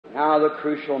Now the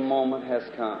crucial moment has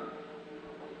come.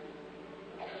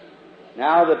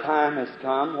 Now the time has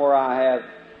come where I have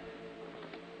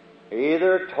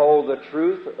either told the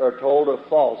truth or told a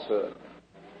falsehood.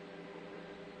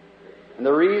 And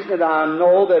the reason that I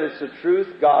know that it's the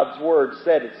truth, God's Word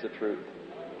said it's the truth.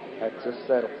 That's just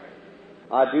settled.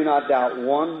 I do not doubt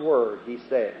one word He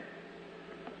said.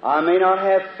 I may not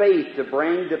have faith to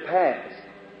bring to pass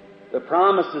the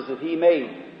promises that He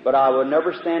made, but I would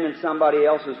never stand in somebody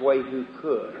else's way who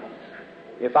could.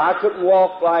 If I couldn't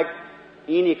walk like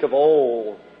Enoch of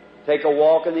old, take a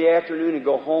walk in the afternoon and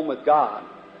go home with God,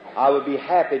 I would be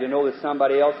happy to know that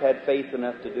somebody else had faith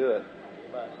enough to do it.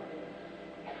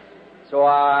 So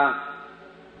I,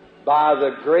 by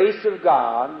the grace of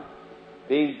God,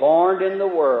 being born in the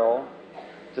world,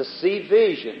 to see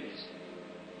visions,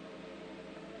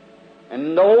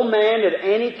 and no man at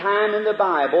any time in the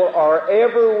Bible, or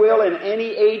ever will in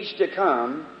any age to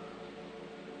come,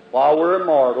 while we're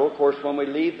immortal, of course when we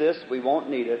leave this we won't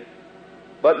need it,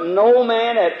 but no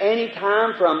man at any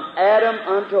time from Adam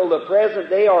until the present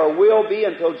day, or will be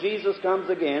until Jesus comes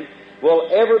again, will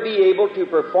ever be able to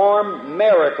perform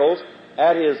miracles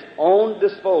at his own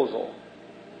disposal.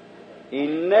 He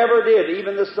never did,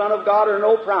 even the Son of God or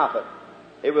no prophet.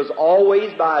 It was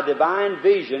always by a divine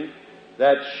vision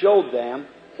that showed them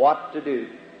what to do.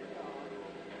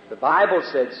 The Bible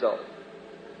said so.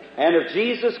 And if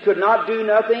Jesus could not do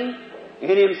nothing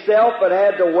in Himself but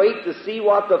had to wait to see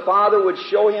what the Father would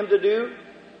show Him to do,